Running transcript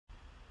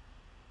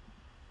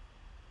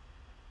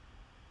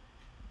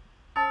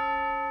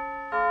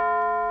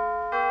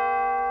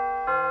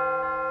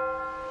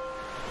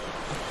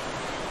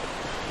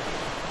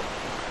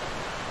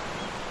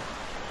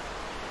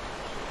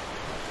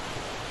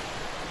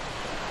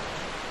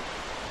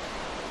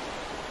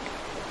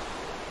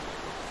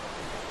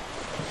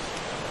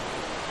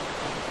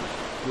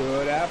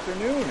Good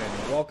afternoon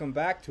and welcome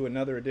back to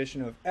another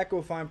edition of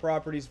Equifine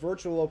Properties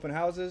Virtual Open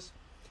Houses.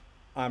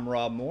 I'm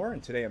Rob Moore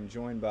and today I'm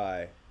joined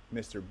by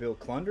Mr. Bill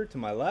Kluender to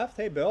my left.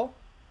 Hey Bill.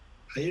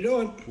 How you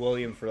doing?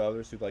 William for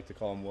others who'd like to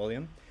call him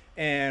William.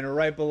 And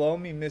right below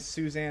me, Miss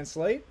Suzanne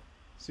Slate.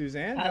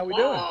 Suzanne, how we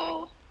doing?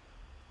 Hello.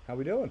 How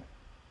we doing?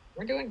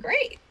 We're doing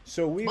great.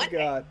 So we've Monday.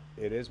 got,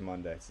 it is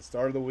Monday, it's the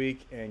start of the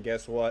week, and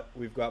guess what?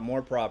 We've got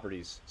more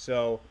properties.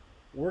 So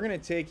we're going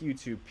to take you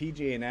to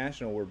PGA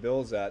National, where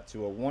Bill's at,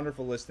 to a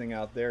wonderful listing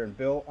out there. And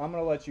Bill, I'm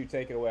going to let you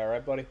take it away, all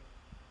right, buddy?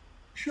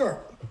 Sure.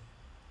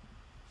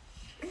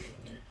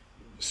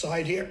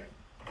 Side here.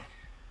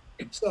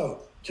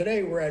 So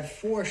today we're at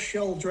 4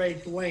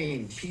 Sheldrake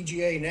Lane,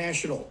 PGA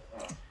National.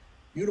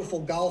 Beautiful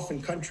golf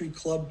and country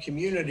club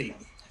community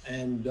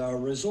and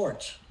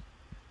resort.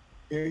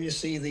 Here you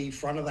see the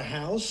front of the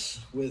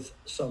house with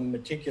some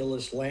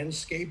meticulous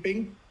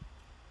landscaping.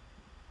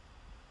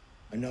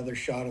 Another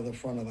shot of the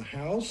front of the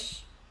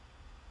house.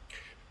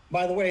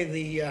 By the way,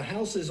 the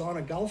house is on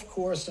a golf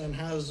course and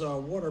has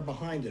water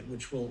behind it,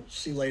 which we'll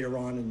see later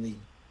on in the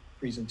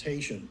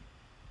presentation.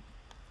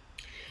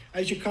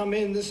 As you come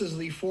in, this is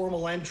the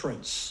formal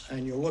entrance,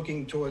 and you're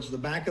looking towards the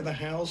back of the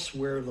house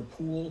where the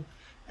pool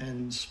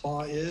and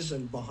spa is,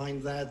 and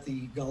behind that,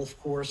 the golf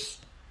course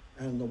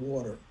and the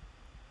water.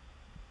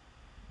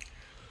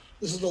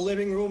 This is the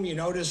living room. You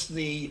notice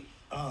the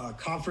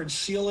conference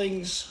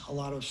ceilings, a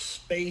lot of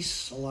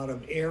space, a lot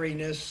of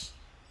airiness,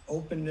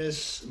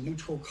 openness,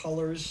 neutral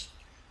colors.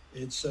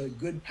 It's a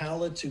good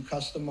palette to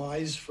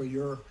customize for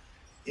your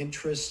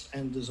interests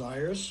and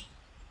desires.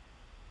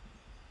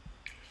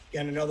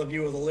 Again, another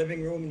view of the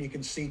living room, and you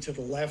can see to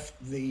the left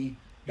the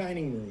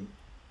dining room.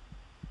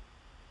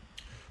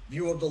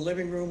 View of the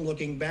living room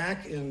looking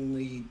back in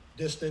the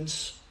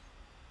distance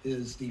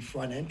is the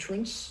front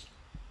entrance.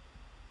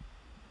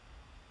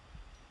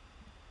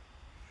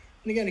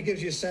 And again, it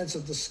gives you a sense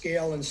of the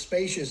scale and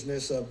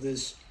spaciousness of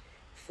this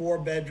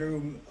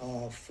 4-bedroom,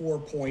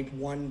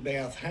 4.1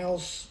 bath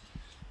house,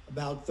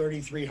 about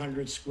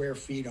 3,300 square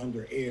feet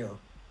under air.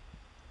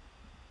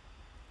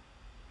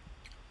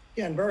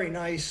 Again, very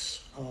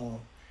nice.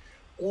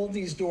 All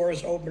these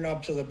doors open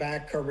up to the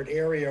back covered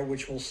area,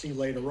 which we'll see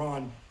later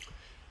on.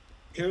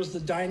 Here's the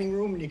dining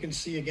room, and you can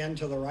see again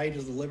to the right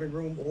is the living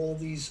room. All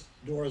these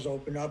doors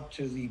open up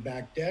to the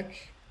back deck.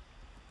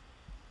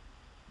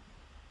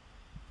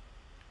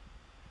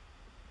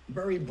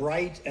 Very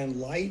bright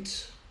and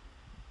light,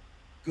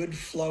 good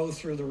flow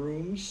through the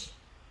rooms.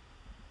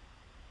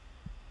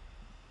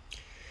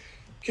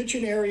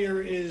 Kitchen area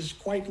is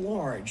quite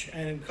large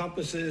and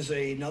encompasses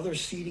another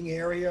seating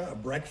area, a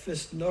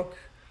breakfast nook,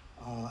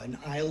 an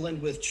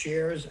island with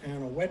chairs,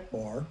 and a wet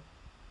bar.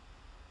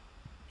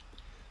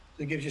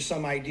 So it gives you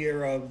some idea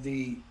of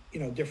the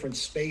different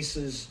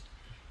spaces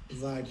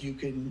that you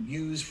can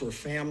use for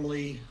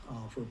family,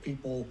 for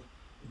people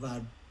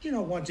that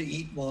want to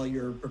eat while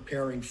you're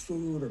preparing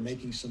food or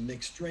making some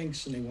mixed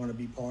drinks and they want to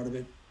be part of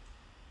it.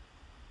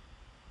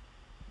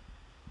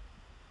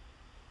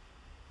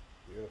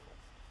 Beautiful.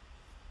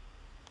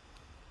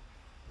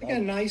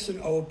 Again, nice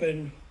and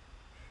open.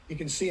 You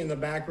can see in the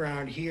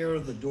background here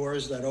the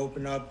doors that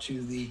open up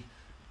to the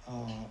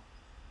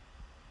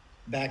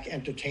back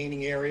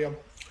entertaining area.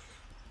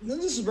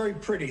 This is very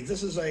pretty.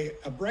 This is a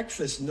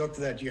breakfast nook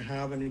that you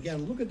have. And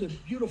again, look at the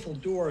beautiful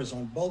doors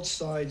on both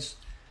sides.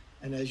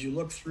 And as you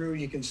look through,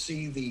 you can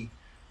see the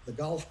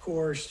golf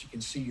course, you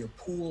can see your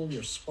pool,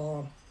 your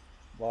spa. A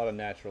lot of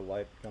natural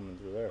light coming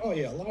through there. Oh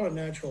yeah, a lot of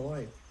natural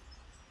light.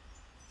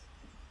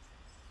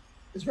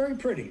 It's very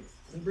pretty.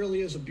 It really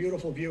is a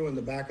beautiful view in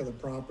the back of the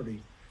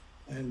property.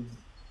 And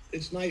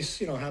it's nice,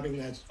 having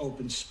that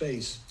open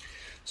space.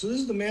 So this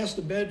is the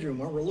master bedroom.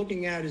 What we're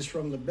looking at is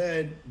from the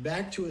bed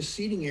back to a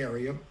seating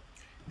area.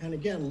 And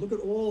again, look at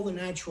all the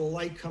natural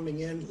light coming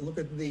in. Look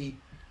at the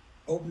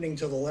opening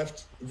to the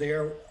left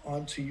there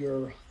onto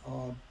your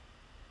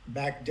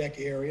back deck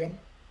area.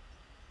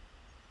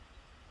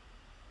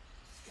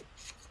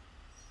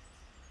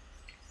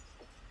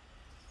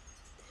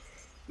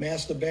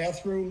 Master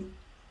bathroom.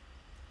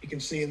 You can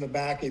see in the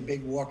back a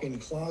big walk-in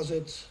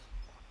closet.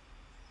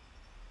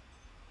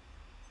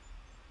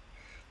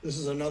 This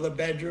is another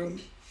bedroom,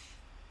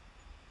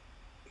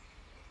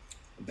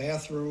 a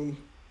bathroom,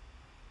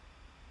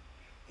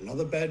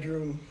 another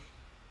bedroom,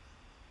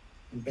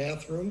 and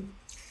bathroom.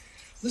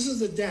 This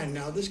is the den.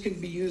 Now, this can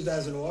be used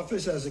as an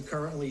office as it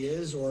currently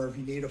is, or if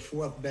you need a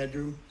 4th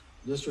bedroom,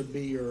 this would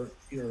be your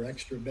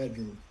extra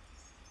bedroom.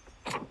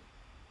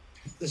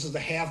 This is the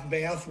half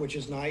bath, which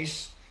is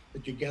nice,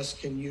 that your guests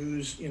can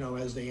use,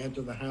 as they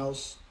enter the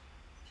house.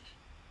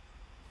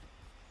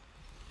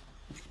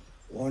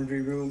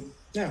 Laundry room.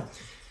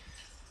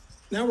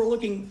 Now we're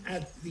looking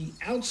at the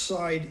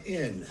outside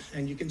in,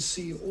 and you can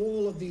see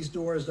all of these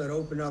doors that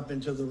open up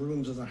into the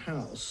rooms of the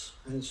house.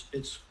 And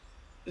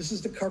this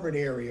is the covered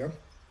area.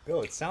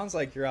 Bill, it sounds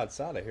like you're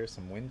outside. I hear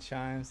some wind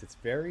chimes. It's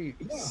very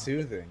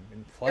soothing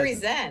and Very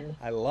pleasant. zen.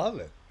 I love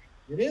it.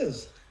 It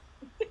is.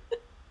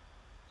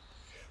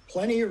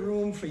 Plenty of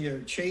room for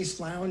your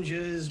chase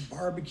lounges,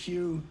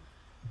 barbecue.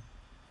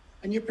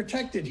 And you're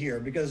protected here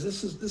because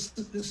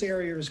this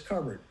area is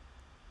covered.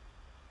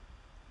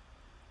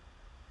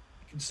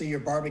 You can see your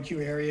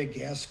barbecue area,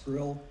 gas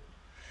grill,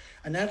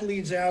 and that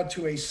leads out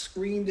to a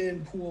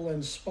screened-in pool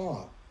and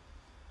spa.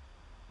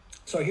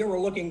 So here we're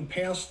looking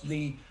past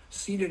the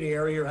seated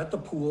area at the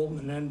pool,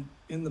 and then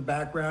in the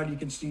background you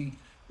can see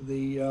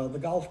the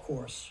golf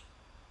course.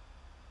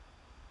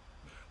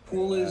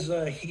 Pool is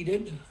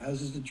heated,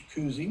 as is the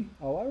jacuzzi.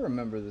 Oh, I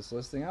remember this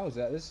listing. I was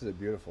at. This is a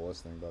beautiful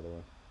listing, by the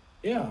way.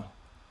 Yeah.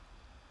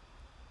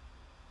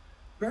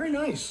 Very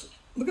nice.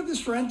 Look at this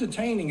for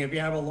entertaining. If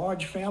you have a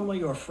large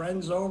family or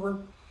friends over,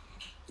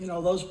 you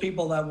know, those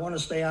people that want to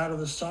stay out of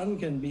the sun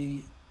can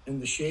be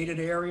in the shaded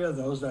area.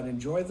 Those that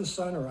enjoy the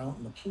sun are out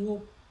in the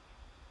pool.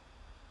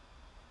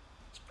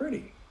 It's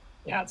pretty.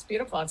 Yeah, it's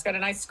beautiful. It's got a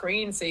nice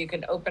screen so you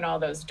can open all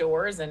those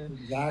doors and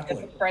Exactly.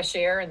 get the fresh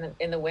air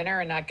in the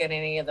winter and not get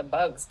any of the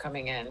bugs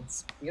coming in.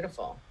 It's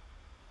beautiful.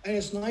 And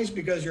it's nice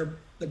because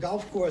the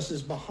golf course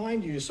is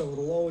behind you, so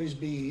it'll always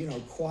be, you know,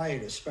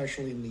 quiet,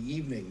 especially in the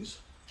evenings.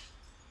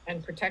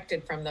 And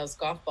protected from those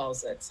golf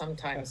balls that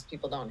sometimes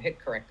people don't hit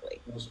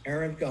correctly. Those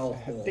errant golf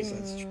balls.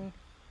 That's true.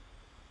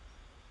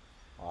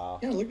 Wow.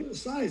 Yeah, look at the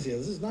size here.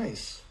 This is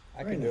nice.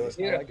 I Very can do nice.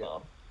 it. I like it.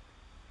 Beautiful.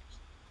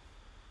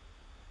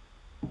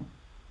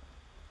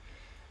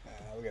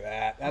 Look at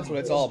that. That's what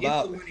it's all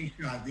about. It's the money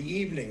shot, the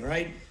evening,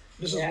 right?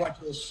 This is what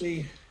you'll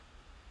see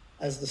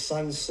as the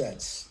sun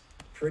sets.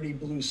 Pretty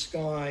blue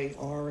sky,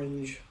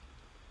 orange.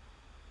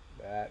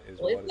 That is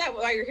Well, isn't that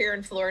why you're here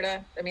in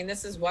Florida? I mean,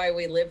 this is why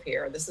we live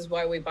here. This is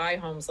why we buy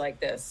homes like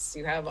this.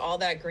 You have all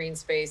that green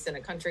space in a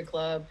country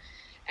club,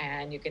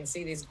 and you can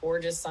see these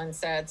gorgeous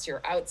sunsets.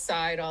 You're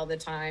outside all the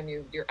time.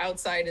 Your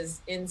outside is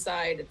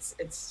inside.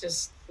 It's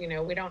just, you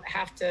know, we don't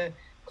have to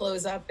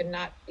close up and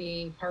not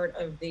be part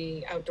of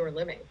the outdoor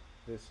living.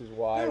 This is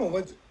why.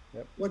 No,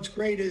 what's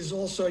great is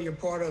also you're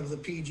part of the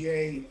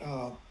PGA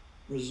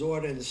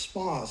Resort and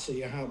Spa. So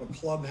you have a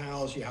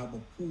clubhouse, you have a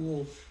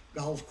pool,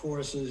 golf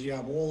courses, you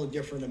have all the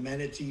different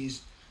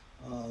amenities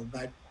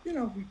that, you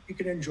know, you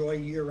can enjoy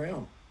year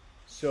round.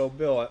 So,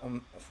 Bill,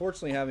 I'm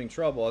unfortunately having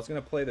trouble. I was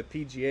going to play the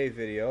PGA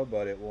video,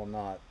 but it will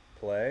not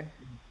play.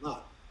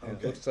 Not. And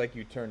Okay. it looks like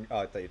you turned. Oh,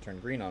 I thought you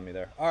turned green on me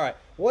there. All right.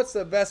 What's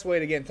the best way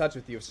to get in touch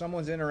with you if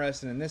someone's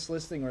interested in this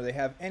listing or they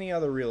have any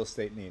other real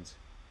estate needs?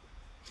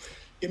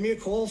 Give me a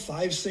call,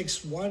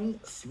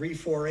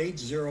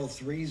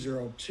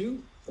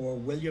 561-348-0302 or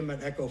William at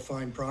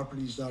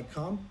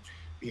EchoFineProperties.com.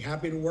 Be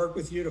happy to work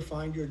with you to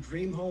find your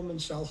dream home in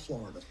South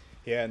Florida.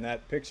 Yeah, and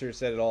that picture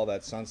said it all.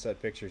 That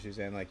sunset picture,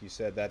 Suzanne, like you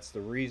said, that's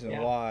the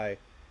reason why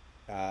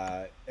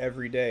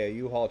every day a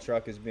U-Haul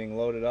truck is being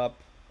loaded up,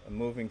 a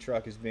moving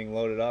truck is being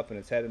loaded up, and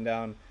it's heading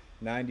down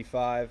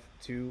 95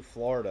 to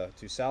Florida,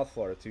 to South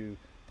Florida, to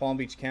Palm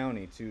Beach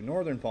County, to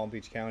northern Palm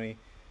Beach County,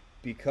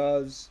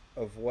 because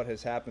of what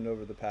has happened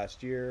over the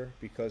past year,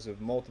 because of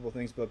multiple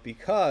things, but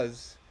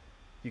because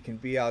you can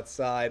be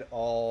outside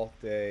all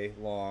day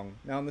long.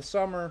 Now in the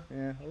summer,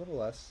 a little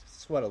less,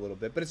 sweat a little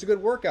bit, but it's a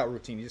good workout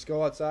routine. You just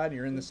go outside and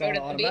you're in the sun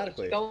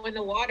automatically. You go in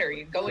the water,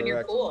 you go in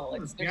your pool.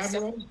 There's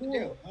something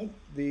to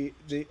do. The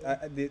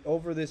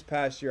over this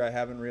past year, I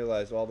haven't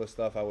realized all the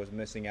stuff I was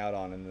missing out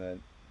on in the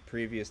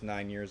previous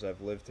 9 years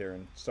I've lived here,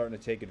 and starting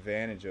to take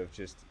advantage of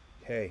just,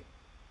 hey,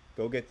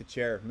 go get the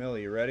chair.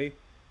 Millie, you ready?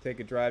 Take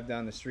a drive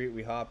down the street.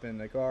 We hop in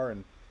the car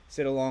and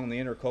sit along the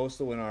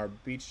intercoastal in our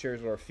beach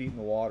chairs with our feet in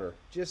the water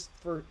just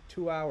for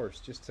 2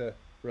 hours, just to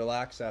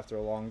relax after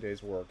a long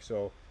day's work.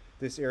 So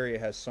this area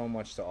has so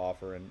much to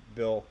offer. And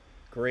Bill,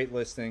 great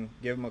listing.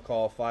 Give him a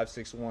call,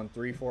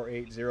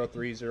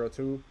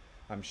 561-348-0302.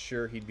 I'm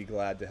sure he'd be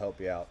glad to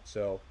help you out.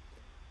 So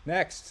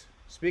next,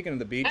 speaking of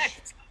the beach,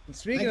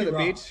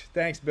 beach,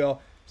 thanks, Bill.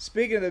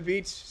 Speaking of the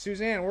beach,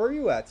 Suzanne, where are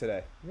you at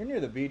today? You're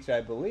near the beach,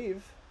 I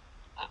believe.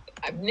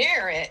 I'm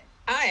near it.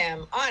 I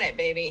am on it,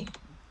 baby.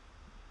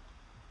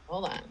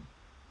 Hold on.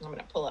 I'm going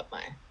to pull up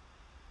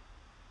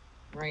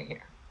right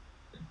here.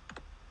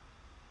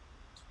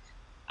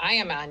 I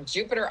am on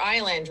Jupiter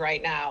Island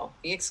right now,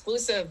 the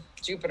exclusive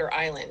Jupiter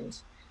Island.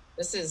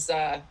 This is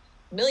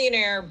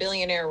Millionaire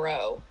Billionaire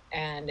Row,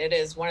 and it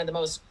is one of the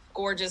most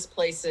gorgeous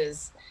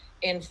places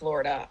in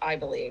Florida, I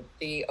believe.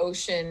 The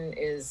ocean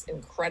is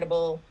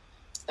incredible.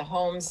 The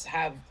homes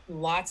have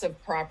lots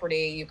of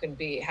property.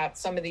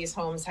 Some of these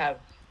homes have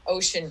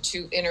ocean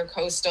to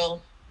intercoastal.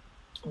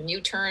 When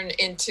you turn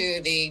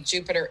into the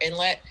Jupiter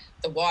Inlet,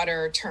 the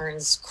water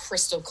turns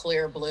crystal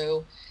clear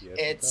blue. Yes,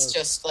 it's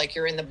just like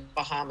you're in the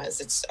Bahamas.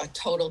 It's a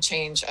total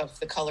change of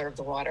the color of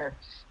the water.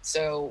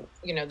 So,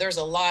 you know, there's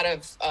a lot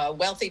of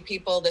wealthy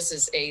people. This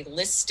is a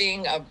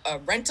listing, a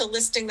rental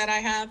listing that I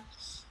have.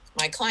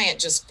 My client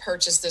just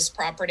purchased this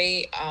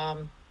property,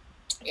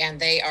 and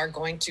they are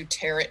going to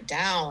tear it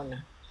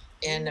down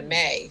in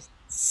May.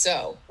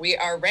 So we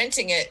are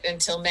renting it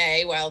until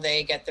May while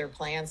they get their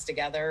plans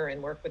together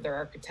and work with their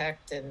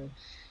architect. And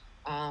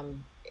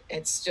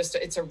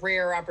it's a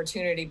rare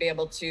opportunity to be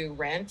able to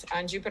rent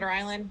on Jupiter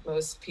Island.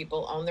 Most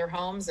people own their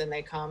homes and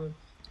they come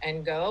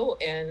and go,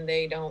 and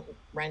they don't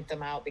rent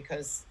them out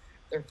because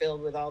they're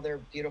filled with all their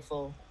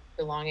beautiful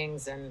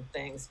belongings and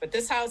things. But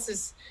this house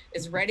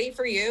is ready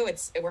for you.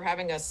 We're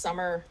having a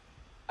summer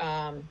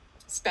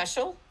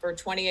special for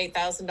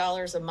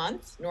 $28,000 a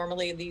month.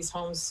 Normally these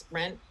homes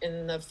rent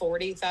in the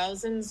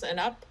 40,000s and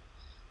up.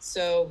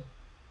 So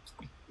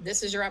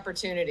this is your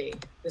opportunity.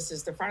 This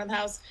is the front of the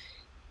house.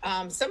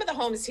 Some of the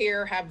homes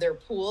here have their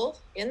pool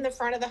in the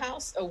front of the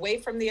house away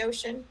from the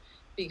ocean,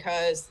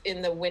 because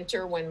in the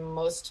winter, when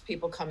most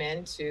people come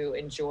in to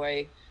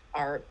enjoy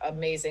our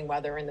amazing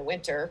weather in the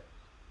winter,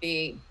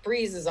 the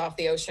breezes off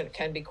the ocean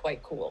can be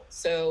quite cool.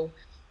 So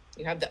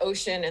you have the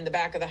ocean in the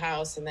back of the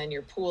house, and then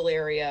your pool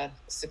area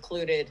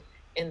secluded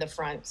in the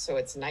front. So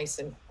it's nice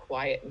and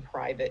quiet and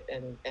private,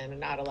 and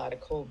not a lot of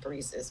cold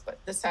breezes. But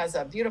this has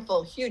a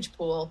beautiful, huge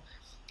pool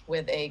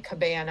with a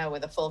cabana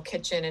with a full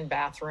kitchen and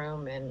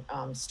bathroom and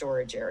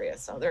storage area.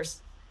 So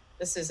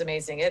this is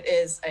amazing. It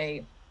is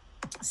a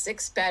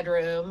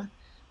 6-bedroom.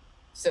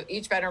 So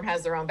each bedroom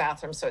has their own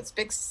bathroom. So it's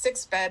big,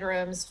 6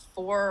 bedrooms,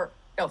 4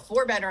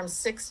 bedrooms,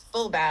 6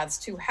 full baths,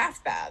 2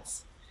 half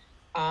baths.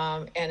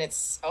 And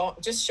it's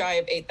just shy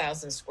of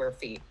 8,000 square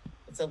feet.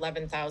 It's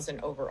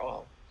 11,000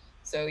 overall.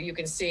 So you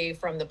can see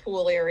from the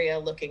pool area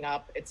looking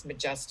up, it's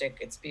majestic.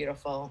 It's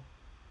beautiful.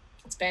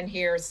 It's been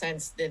here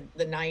since the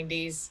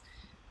 90s.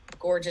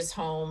 Gorgeous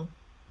home.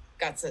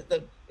 Got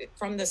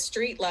from the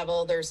street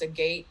level, there's a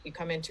gate. You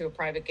come into a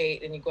private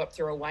gate and you go up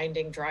through a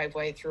winding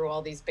driveway through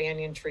all these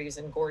banyan trees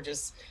and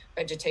gorgeous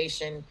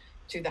vegetation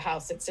to the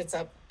house. It sits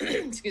up,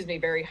 excuse me,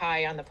 very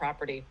high on the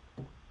property,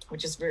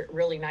 which is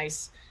really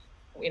nice.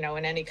 In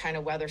any kind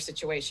of weather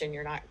situation,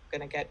 you're not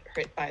going to get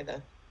hit by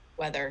the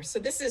weather. So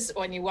this is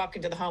when you walk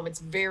into the home, it's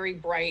very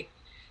bright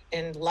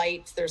and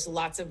light. There's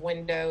lots of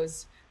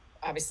windows,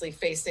 obviously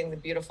facing the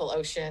beautiful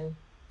ocean.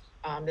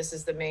 This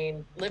is the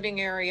main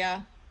living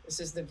area. This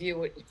is the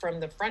view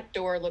from the front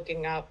door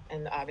looking up,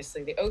 and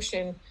obviously the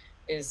ocean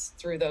is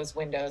through those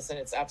windows, and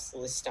it's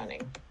absolutely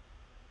stunning.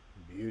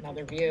 Beautiful.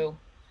 Another view.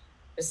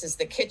 This is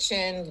the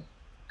kitchen,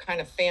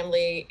 kind of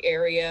family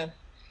area,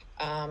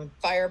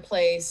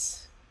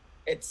 fireplace.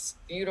 It's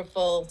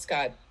beautiful. It's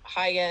got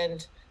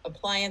high-end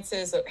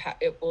appliances.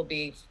 It will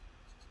be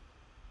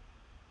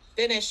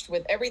finished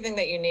with everything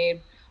that you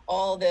need.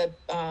 All the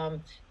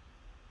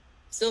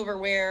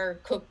silverware,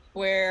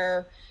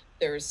 cookware.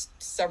 There's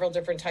several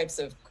different types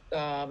of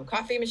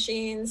coffee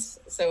machines.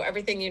 So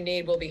everything you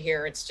need will be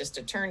here. It's just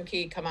a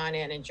turnkey. Come on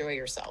in, enjoy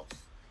yourself.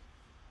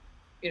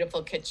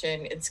 Beautiful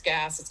kitchen. It's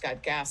gas. It's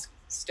got gas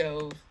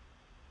stove.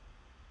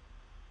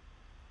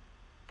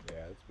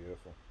 Yeah, it's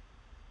beautiful.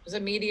 There's a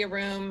media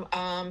room.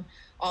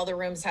 All the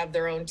rooms have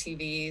their own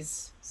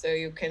TVs, so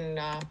you can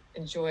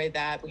enjoy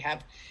that.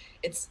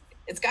 It's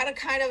got a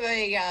kind of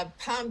a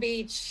Palm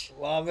Beach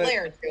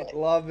flair to it.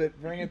 Love it.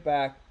 Bring it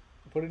back.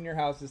 Put it in your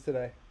houses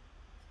today.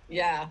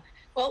 Yeah.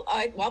 Well,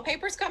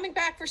 wallpaper's coming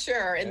back for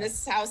sure. And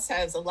this house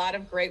has a lot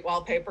of great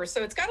wallpaper.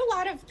 So it's got a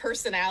lot of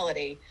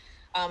personality.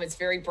 It's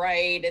very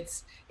bright.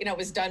 It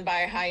was done by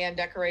a high-end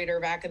decorator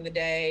back in the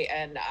day.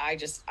 And I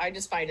just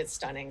find it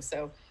stunning.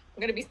 So I'm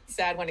going to be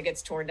sad when it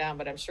gets torn down,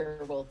 but I'm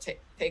sure we'll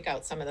take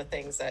out some of the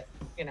things that,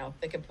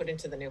 they can put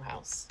into the new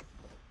house.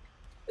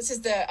 This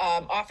is the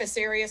office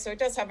area. So it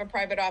does have a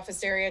private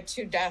office area,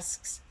 2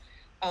 desks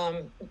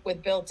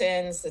with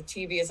built-ins. The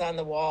TV is on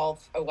the wall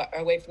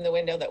away from the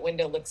window. That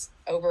window looks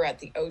over at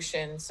the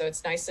ocean. So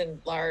it's nice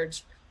and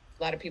large.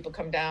 A lot of people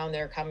come down.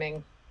 They're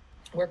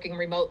working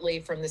remotely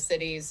from the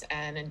cities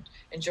and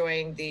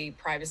enjoying the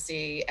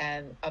privacy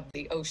of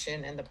the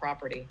ocean and the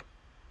property.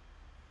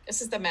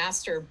 This is the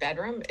master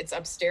bedroom. It's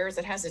upstairs.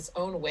 It has its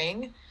own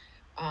wing.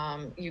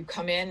 You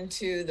come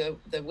into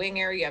the wing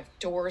area. You have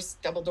doors,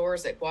 double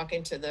doors that walk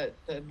into the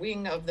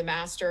wing of the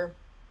master.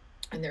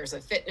 And there's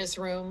a fitness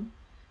room.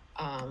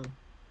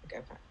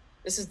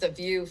 This is the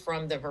view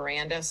from the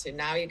veranda. So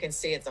now you can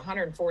see it's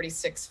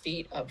 146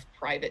 feet of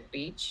private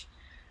beach.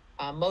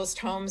 Most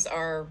homes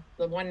the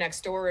one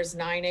next door is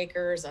 9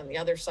 acres. On the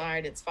other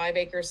side, it's 5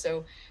 acres.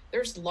 So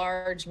there's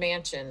large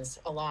mansions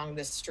along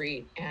this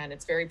street, and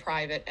it's very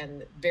private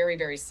and very,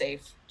 very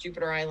safe.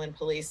 Jupiter Island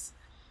police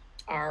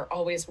are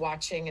always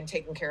watching and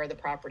taking care of the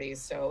properties.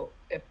 So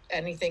if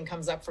anything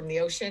comes up from the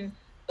ocean,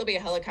 there'll be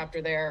a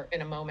helicopter there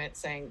in a moment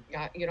saying,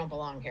 you don't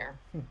belong here.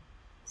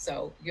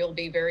 So you'll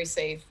be very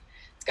safe.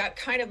 It's got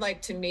kind of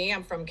like, to me,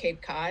 I'm from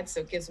Cape Cod,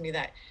 so it gives me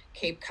that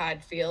Cape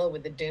Cod feel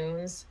with the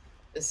dunes.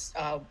 This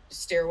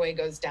stairway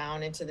goes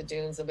down into the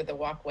dunes with the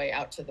walkway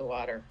out to the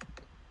water.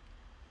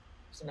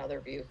 There's another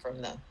view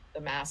from the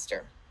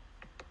master.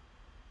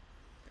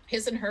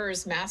 His and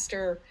hers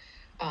master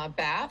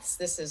baths.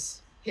 This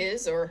is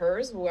his or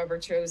hers, whoever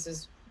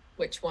chooses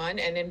which one.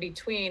 And in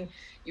between,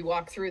 you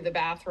walk through the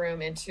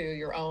bathroom into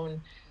your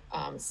own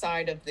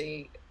side of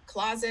the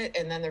closet,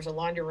 and then there's a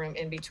laundry room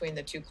in between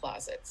the 2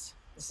 closets.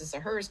 This is a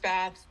hers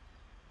bath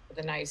with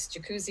a nice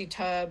jacuzzi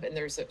tub, and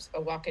there's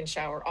a walk-in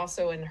shower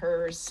also in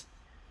hers.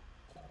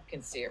 You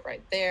can see it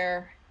right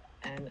there,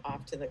 and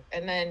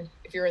and then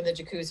if you're in the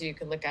jacuzzi, you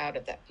can look out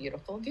at that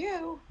beautiful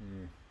view.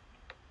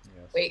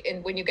 Yes. Wait,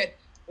 and when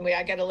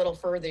I get a little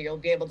further, you'll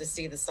be able to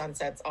see the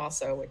sunsets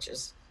also, which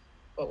is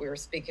what we were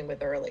speaking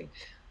with early.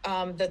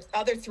 The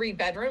other 3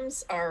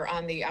 bedrooms are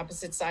on the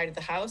opposite side of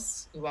the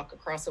house. You walk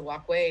across a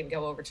walkway and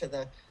go over to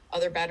the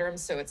other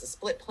bedrooms. So it's a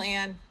split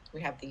plan.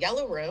 We have the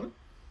yellow room,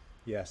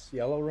 Yes,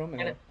 yellow room,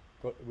 and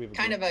and we've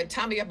kind of a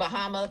Tommy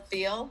Bahama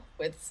feel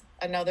with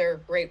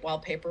another great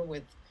wallpaper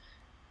with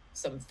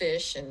some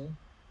fish and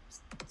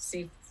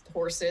sea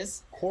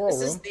horses. coral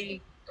This is room.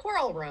 the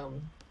coral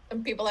room.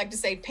 Some people like to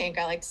say pink.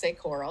 I like to say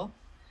coral.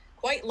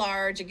 Quite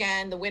large.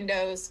 Again, the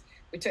windows.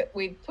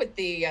 We put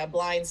the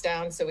blinds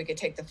down so we could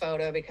take the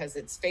photo because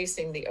it's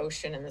facing the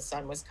ocean and the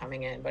sun was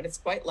coming in. But it's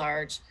quite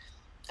large.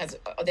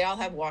 They all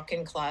have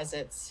walk-in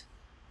closets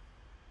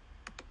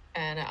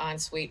and an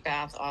ensuite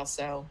bath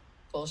also,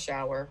 full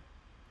shower,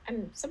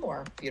 and some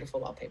more beautiful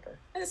wallpaper.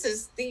 And this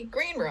is the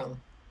green room.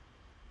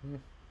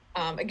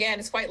 Again,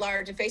 it's quite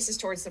large. It faces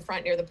towards the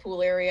front near the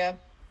pool area,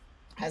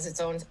 has its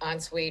own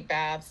ensuite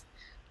bath.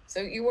 So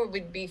you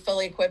would be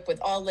fully equipped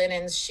with all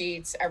linens,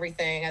 sheets,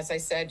 everything. As I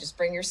said, just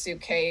bring your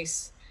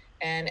suitcase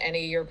and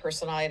any of your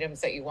personal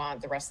items that you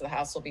want. The rest of the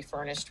house will be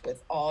furnished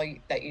with all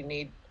that you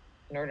need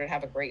in order to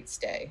have a great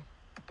stay.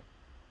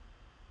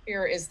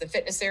 Here is the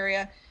fitness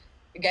area.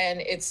 Again,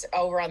 it's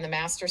over on the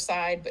master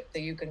side,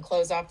 but you can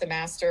close off the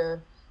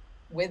master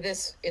with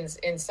this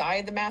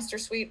inside the master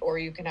suite, or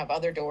you can have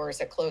other doors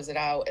that close it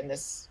out, and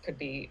this could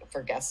be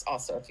for guests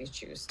also if you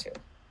choose to.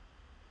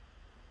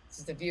 This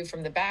is the view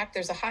from the back.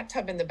 There's a hot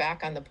tub in the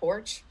back on the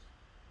porch.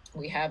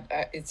 We have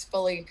it's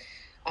fully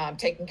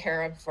taken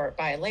care of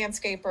by a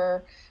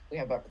landscaper. We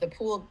have the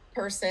pool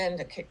person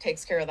that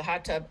takes care of the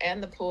hot tub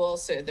and the pool,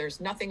 so there's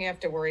nothing you have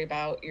to worry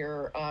about.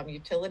 Your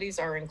utilities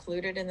are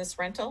included in this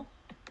rental.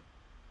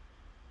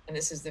 And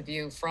this is the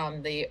view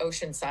from the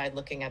ocean side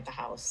looking at the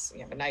house.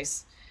 You have a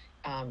nice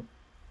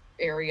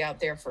area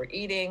out there for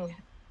eating,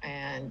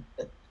 and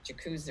the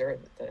jacuzzi or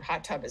the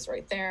hot tub is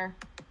right there.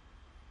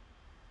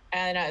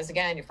 And as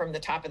again, from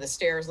the top of the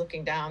stairs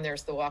looking down,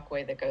 there's the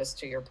walkway that goes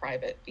to your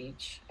private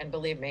beach. And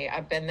believe me,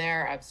 I've been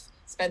there. I've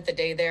spent the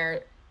day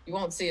there. You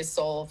won't see a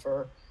soul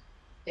for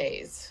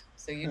days.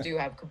 So you do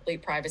have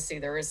complete privacy.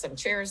 There is some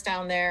chairs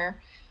down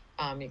there.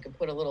 You can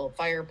put a little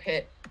fire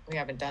pit. We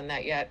haven't done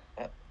that yet,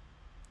 but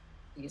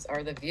these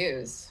are the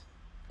views.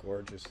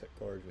 Gorgeous,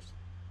 gorgeous.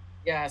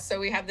 Yeah, so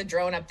we have the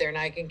drone up there, and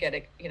I can get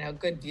a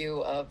good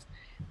view of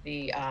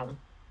the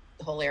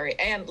whole area.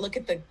 And look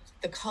at the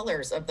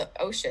colors of the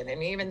ocean. I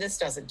mean, even this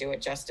doesn't do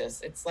it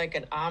justice. It's like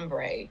an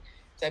ombre.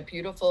 It's a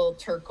beautiful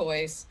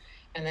turquoise,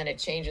 and then it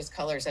changes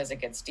colors as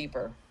it gets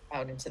deeper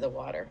out into the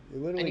water.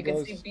 And you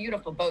can see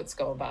beautiful boats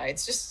going by.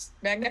 It's just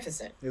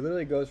magnificent. It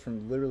literally goes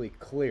from literally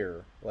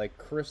clear, like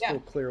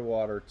crystal clear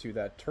water, to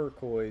that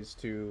turquoise,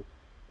 to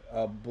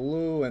a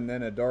blue, and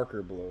then a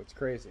darker blue. It's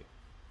crazy.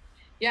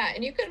 Yeah,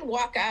 and you can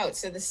walk out.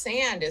 So the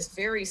sand is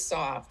very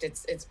soft.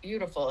 It's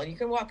beautiful. And you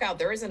can walk out.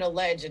 There isn't a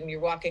ledge and you're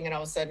walking and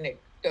all of a sudden it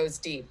goes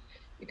deep.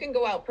 You can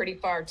go out pretty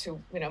far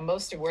to,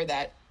 most of where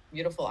that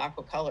beautiful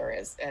aqua color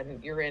is.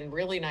 And you're in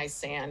really nice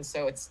sand.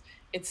 So it's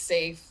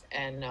safe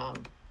and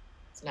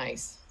it's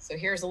nice. So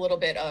here's a little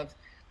bit of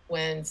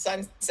when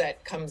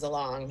sunset comes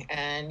along,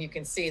 and you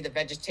can see the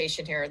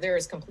vegetation here. There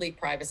is complete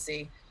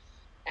privacy,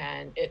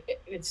 and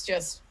it's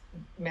just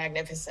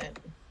magnificent.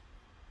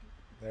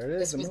 There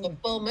it is. This was the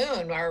full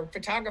moon. Our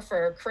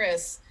photographer,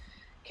 Chris,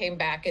 came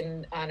back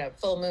on a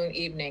full moon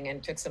evening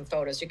and took some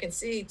photos. You can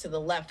see to the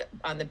left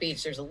on the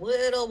beach, there's a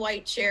little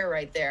white chair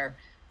right there.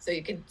 So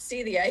you can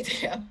see the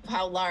idea of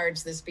how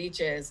large this beach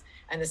is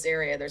and this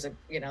area. There's a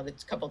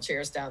couple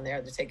chairs down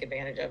there to take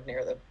advantage of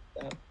near the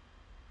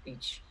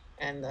beach,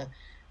 and the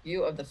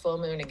view of the full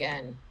moon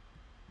again.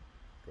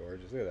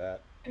 Gorgeous. Look at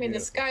that. I mean, the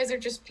skies are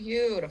just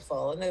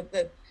beautiful, and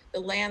the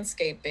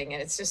landscaping,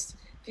 and it's just,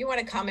 if you want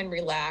to come and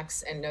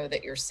relax and know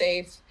that you're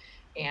safe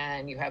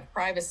and you have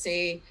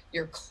privacy,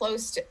 you're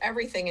close to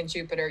everything in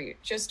Jupiter. You're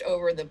just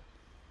over the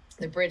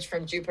bridge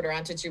from Jupiter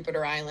onto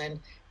Jupiter Island,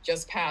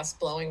 just past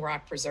Blowing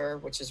Rock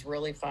Preserve, which is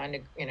really fun.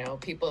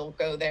 People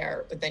go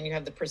there, but then you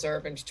have the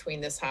preserve in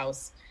between this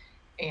house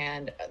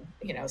and,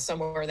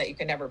 somewhere that you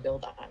can never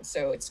build on.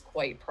 So it's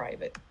quite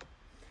private.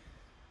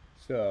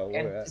 So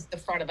and it's the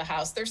front of the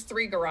house. There's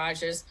 3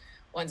 garages.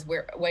 One's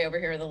way over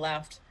here to the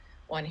left,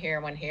 one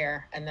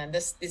here, and then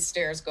these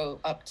stairs go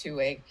up to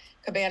a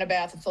cabana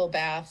bath, a full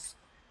bath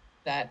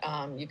that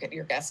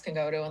your guests can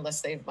go to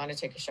unless they want to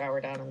take a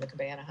shower down in the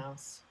cabana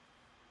house.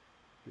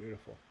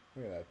 Beautiful.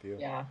 Look at that view.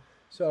 Yeah.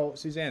 So,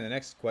 Suzanne, the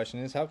next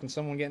question is, how can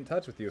someone get in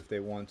touch with you if they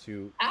want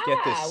to get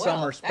this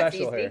summer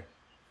special here?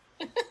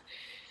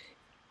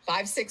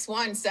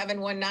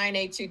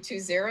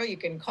 561-719-8220. You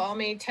can call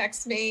me,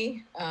 text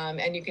me,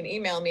 and you can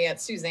email me at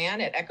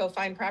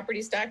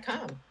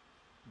Suzanne@echofineproperties.com.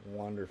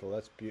 Wonderful.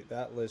 That's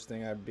that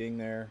listing. I'm being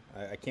there.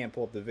 I can't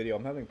pull up the video.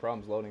 I'm having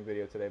problems loading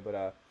video today,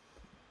 but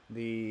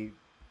the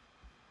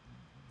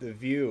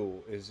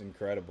view is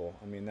incredible.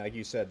 I mean, like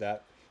you said,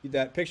 that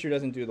picture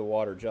doesn't do the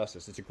water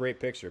justice. It's a great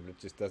picture, but it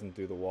just doesn't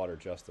do the water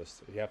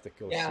justice. You have to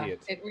go see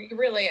it. It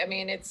really, I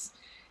mean, it's,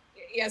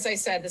 as I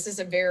said, this is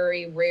a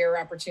very rare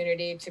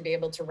opportunity to be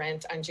able to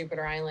rent on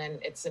Jupiter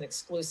Island. It's an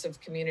exclusive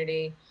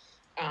community.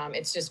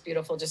 It's just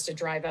beautiful just to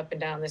drive up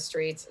and down the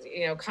streets,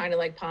 kind of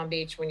like Palm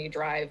Beach when you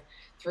drive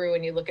through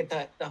and you look at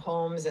the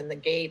homes and the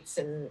gates,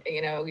 and,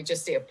 you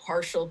just see a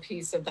partial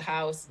piece of the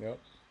house. Yep.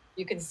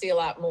 You can see a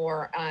lot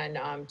more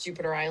on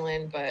Jupiter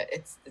Island, but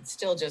it's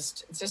still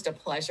it's just a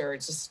pleasure.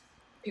 It's just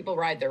people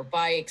ride their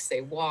bikes,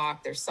 they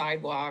walk, there's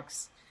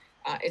sidewalks.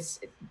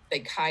 They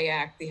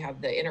kayak. They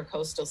have the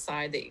intercoastal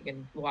side that you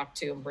can walk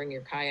to and bring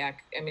your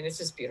kayak. I mean, it's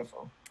just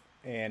beautiful.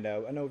 And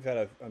I know we've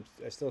had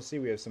I still see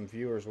we have some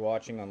viewers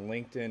watching on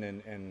LinkedIn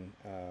and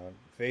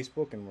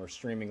Facebook, and we're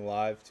streaming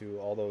live to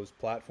all those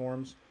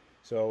platforms.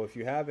 So if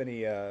you have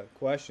any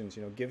questions,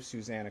 give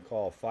Suzanne a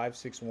call,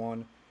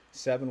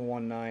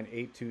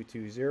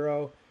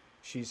 561-719-8220.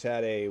 She's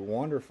had a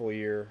wonderful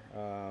year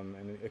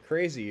and a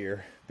crazy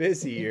year,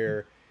 busy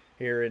year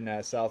here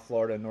in South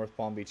Florida, North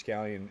Palm Beach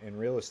County in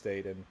real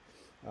estate. And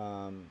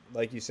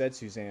like you said,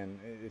 Suzanne,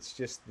 it's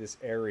just this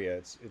area.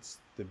 It's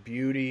the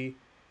beauty.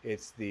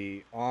 It's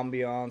the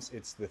ambiance.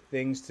 It's the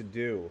things to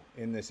do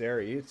in this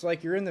area. It's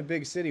like you're in the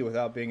big city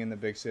without being in the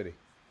big city.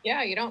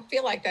 Yeah, you don't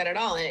feel like that at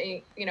all.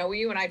 And,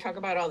 you and I talk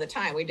about it all the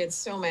time. We did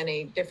so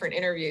many different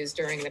interviews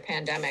during the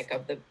pandemic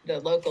of the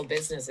local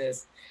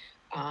businesses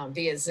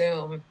via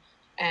Zoom,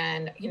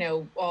 and,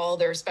 all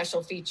their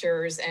special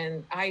features.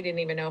 And I didn't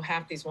even know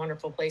half these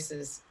wonderful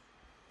places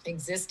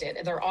existed.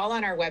 And they're all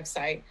on our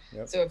website.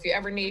 Yep. So if you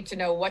ever need to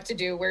know what to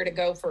do, where to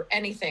go for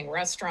anything,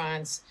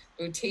 restaurants,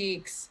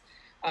 boutiques,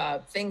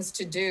 things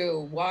to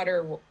do,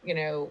 water,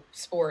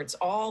 sports,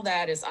 all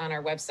that is on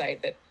our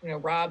website that,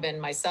 Rob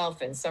and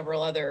myself and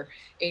several other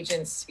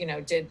agents,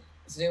 did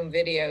Zoom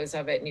videos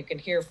of it. And you can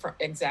hear from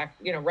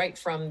right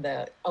from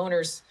the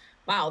owner's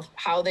mouth,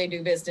 how they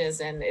do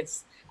business. And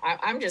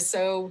I'm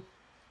so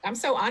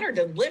honored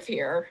to live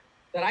here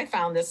that I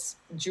found this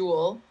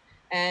jewel,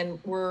 and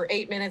we're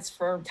 10 minutes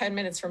from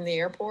the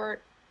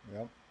airport.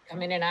 Yep.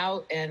 Come in and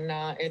out, and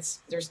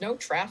there's no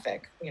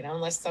traffic,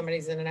 unless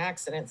somebody's in an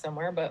accident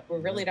somewhere, but we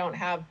really don't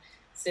have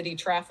city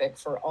traffic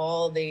for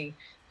all the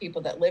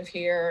people that live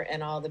here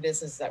and all the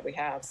business that we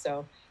have.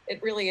 So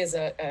it really is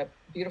a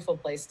beautiful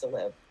place to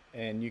live.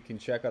 And you can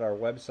check out our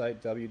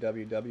website,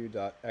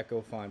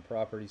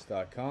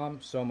 www.echofineproperties.com.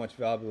 So much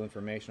valuable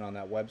information on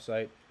that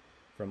website,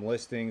 from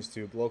listings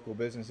to local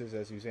businesses,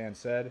 as Suzanne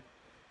said.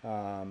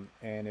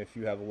 And if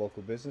you have a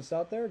local business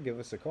out there, give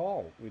us a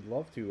call. We'd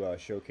love to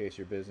showcase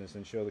your business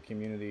and show the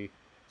community.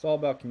 It's all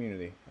about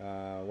community,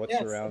 what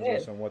surrounds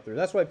us and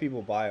that's why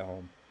people buy a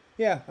home.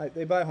 Yeah,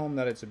 they buy a home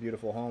that it's a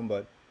beautiful home,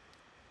 but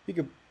you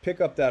could pick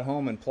up that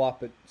home and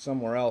plop it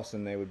somewhere else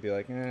and they would be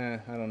like, I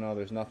don't know,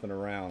 there's nothing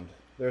around.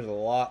 There's a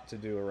lot to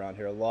do around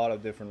here, a lot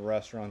of different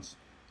restaurants,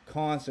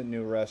 constant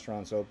new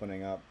restaurants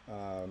opening up,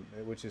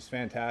 which is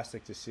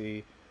fantastic to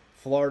see.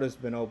 Florida's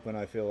been open,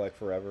 I feel like,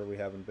 forever. We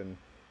haven't been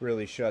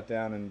really shut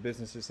down, and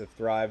businesses have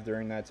thrived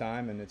during that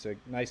time, and it's a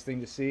nice thing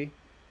to see.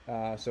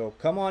 So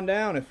come on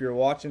down if you're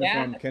watching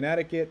from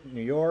Connecticut,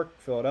 New York,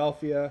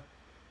 Philadelphia,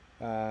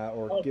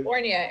 or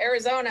California,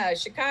 Arizona,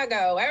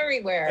 Chicago,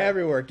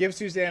 everywhere. Give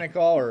Suzanne a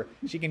call, or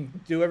she can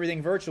do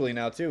everything virtually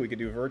now too. We could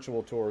do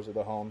virtual tours of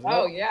the homes.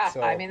 Oh yeah.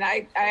 So, I mean,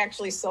 I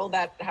actually sold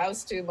that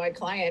house to my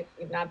client,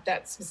 not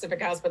that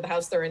specific house, but the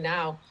house they're in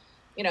now,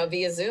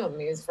 via Zoom.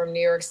 He was from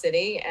New York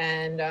City,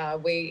 and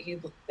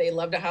they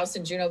loved a house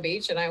in Juno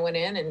Beach, and I went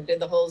in and did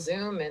the whole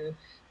Zoom, and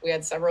we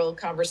had several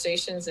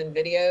conversations and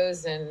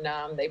videos, and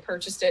they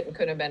purchased it and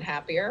couldn't have been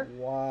happier.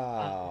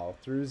 Wow,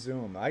 through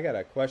Zoom. I got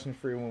a question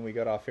for you when we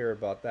got off here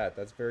about that.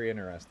 That's very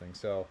interesting.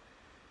 So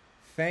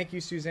thank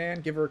you, Suzanne.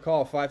 Give her a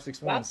call,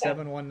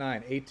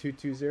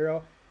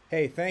 561-719-8220.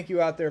 Hey, thank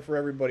you out there for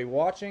everybody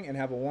watching, and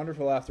have a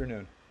wonderful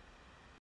afternoon.